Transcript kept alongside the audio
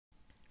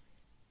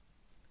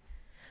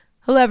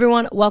Hello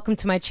everyone, welcome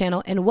to my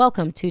channel and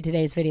welcome to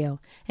today's video.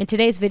 In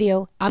today's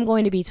video, I'm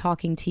going to be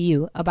talking to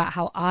you about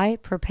how I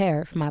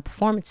prepare for my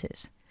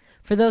performances.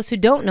 For those who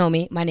don't know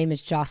me, my name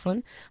is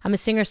Jocelyn. I'm a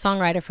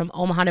singer-songwriter from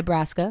Omaha,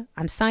 Nebraska.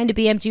 I'm signed to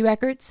BMG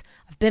Records.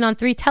 I've been on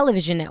 3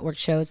 television network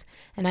shows,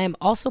 and I am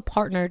also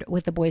partnered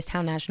with the Boys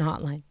Town National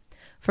Hotline.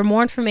 For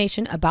more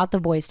information about the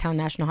Boys Town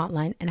National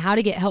Hotline and how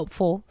to get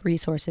helpful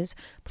resources,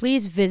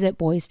 please visit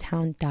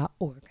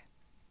boystown.org.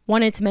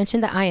 Wanted to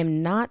mention that I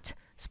am not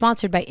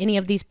sponsored by any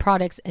of these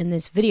products in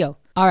this video.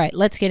 All right,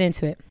 let's get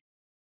into it.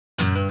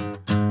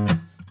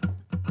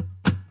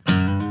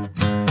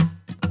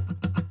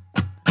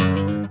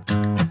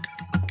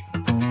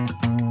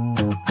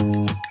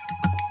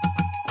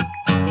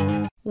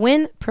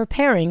 When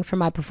preparing for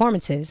my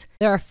performances,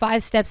 there are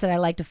 5 steps that I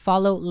like to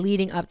follow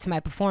leading up to my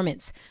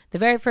performance. The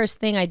very first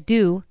thing I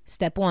do,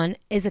 step 1,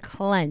 is a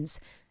cleanse.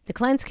 The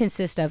cleanse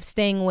consists of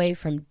staying away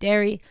from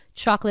dairy,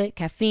 chocolate,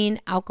 caffeine,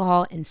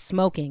 alcohol, and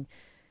smoking.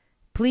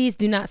 Please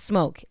do not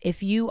smoke.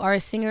 If you are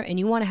a singer and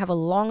you want to have a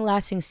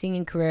long-lasting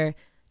singing career,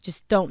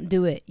 just don't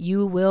do it.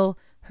 You will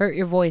hurt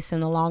your voice in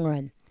the long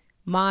run.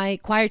 My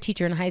choir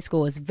teacher in high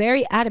school was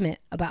very adamant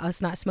about us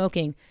not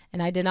smoking,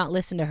 and I did not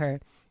listen to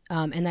her.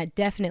 And that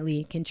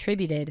definitely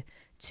contributed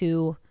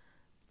to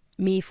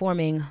me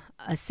forming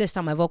a cyst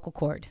on my vocal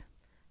cord.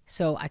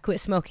 So I quit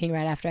smoking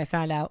right after I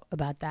found out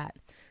about that.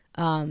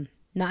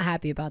 Not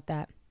happy about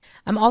that.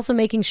 I'm also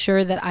making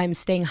sure that I'm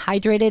staying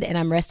hydrated and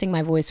I'm resting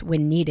my voice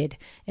when needed.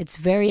 It's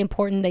very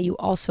important that you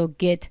also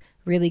get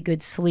really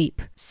good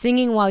sleep.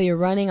 Singing while you're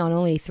running on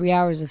only 3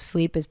 hours of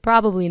sleep is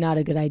probably not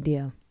a good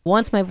idea.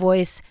 Once my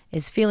voice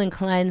is feeling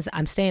cleansed,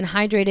 I'm staying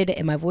hydrated,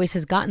 and my voice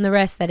has gotten the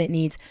rest that it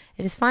needs,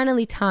 it is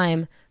finally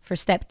time for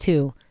step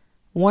 2,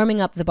 warming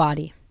up the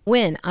body.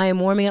 When I am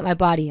warming up my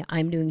body,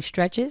 I'm doing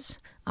stretches.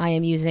 I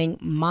am using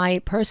my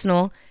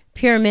personal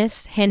Pure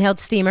Mist handheld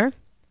steamer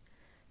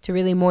to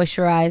really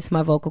moisturize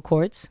my vocal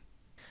cords.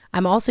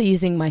 I'm also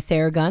using my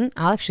Theragun.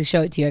 I'll actually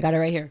show it to you. I got it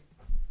right here.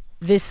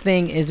 This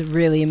thing is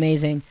really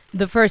amazing.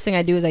 The first thing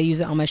I do is I use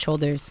it on my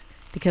shoulders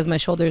because my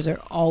shoulders are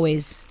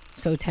always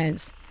so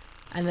tense.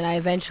 And then I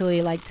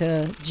eventually like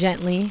to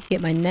gently get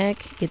my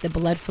neck, get the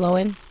blood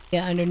flowing,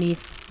 get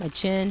underneath my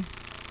chin,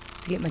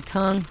 to get my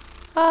tongue.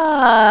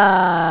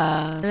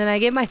 And then I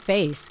get my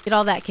face, get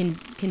all that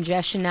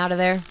congestion out of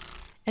there.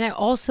 And I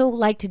also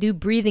like to do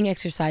breathing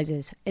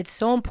exercises. It's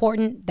so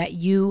important that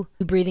you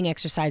do breathing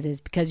exercises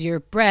because your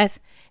breath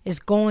is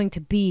going to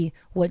be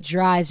what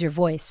drives your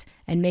voice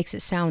and makes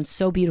it sound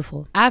so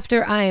beautiful.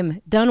 After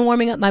I'm done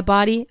warming up my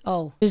body,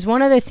 there's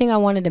one other thing I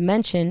wanted to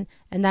mention,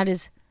 and that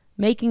is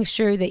making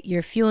sure that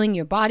you're fueling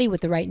your body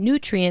with the right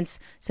nutrients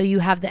so you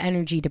have the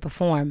energy to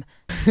perform.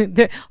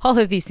 All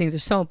of these things are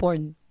so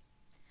important.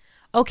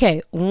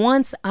 Okay,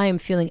 once I am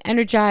feeling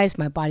energized,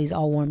 my body's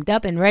all warmed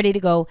up and ready to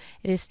go,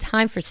 it is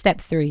time for step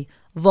 3,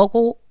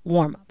 vocal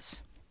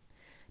warm-ups.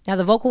 Now,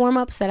 the vocal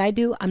warm-ups that I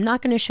do, I'm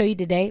not going to show you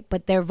today,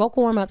 but they're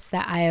vocal warm-ups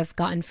that I have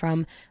gotten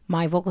from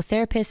my vocal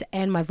therapist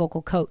and my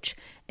vocal coach.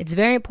 It's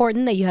very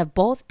important that you have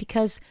both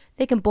because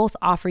they can both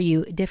offer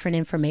you different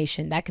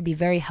information that could be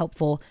very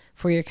helpful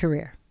for your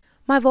career.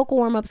 My vocal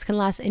warm-ups can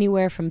last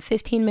anywhere from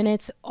 15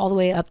 minutes all the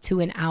way up to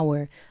an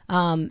hour.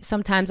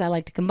 Sometimes I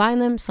like to combine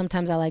them.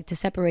 Sometimes I like to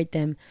separate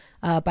them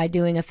by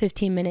doing a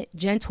 15-minute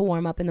gentle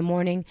warm-up in the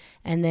morning,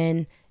 and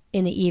then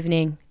in the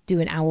evening do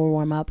an hour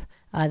warm-up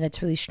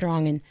that's really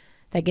strong and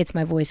that gets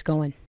my voice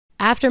going.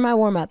 After my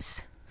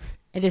warm-ups,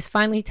 it is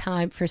finally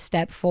time for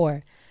step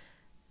 4.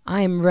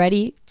 I am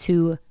ready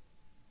to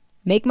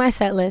make my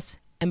set list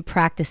and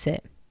practice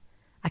it.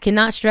 I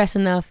cannot stress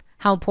enough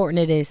how important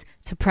it is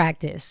to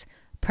practice.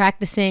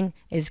 Practicing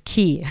is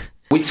key.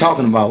 We're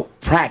talking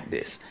about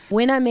practice.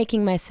 When I'm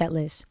making my set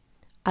list,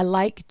 I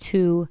like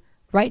to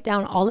write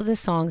down all of the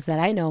songs that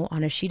I know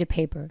on a sheet of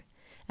paper.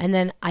 And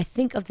then I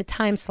think of the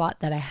time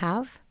slot that I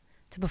have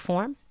to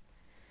perform.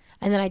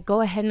 And then I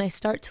go ahead and I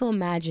start to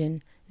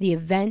imagine the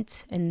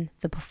event and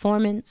the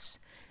performance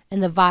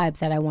and the vibe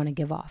that I want to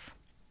give off.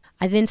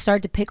 I then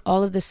start to pick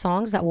all of the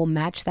songs that will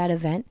match that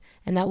event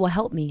and that will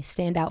help me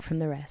stand out from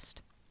the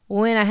rest.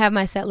 When I have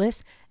my set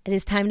list, it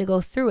is time to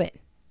go through it.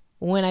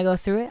 When I go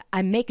through it,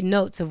 I make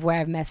notes of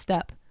where I've messed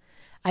up.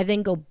 I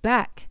then go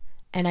back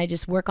and I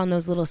just work on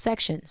those little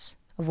sections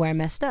of where I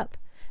messed up.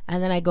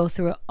 And then I go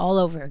through it all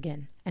over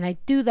again. And I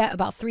do that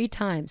about 3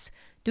 times.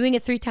 Doing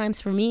it 3 times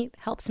for me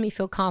helps me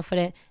feel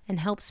confident and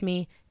helps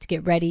me to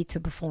get ready to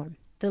perform.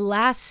 The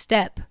last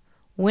step,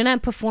 when I'm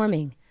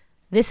performing,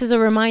 this is a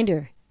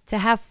reminder to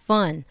have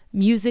fun.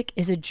 Music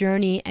is a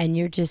journey and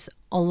you're just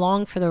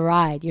along for the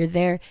ride. You're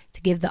there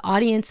to give the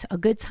audience a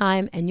good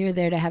time and you're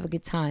there to have a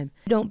good time.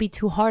 Don't be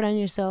too hard on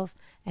yourself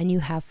and you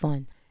have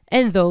fun.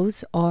 And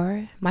those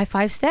are my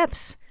 5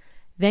 steps.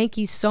 Thank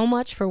you so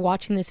much for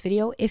watching this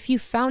video. If you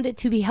found it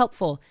to be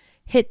helpful,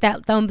 hit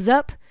that thumbs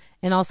up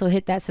and also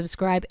hit that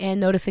subscribe and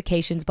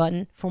notifications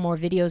button for more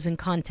videos and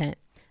content.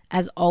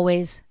 As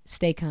always,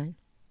 stay kind.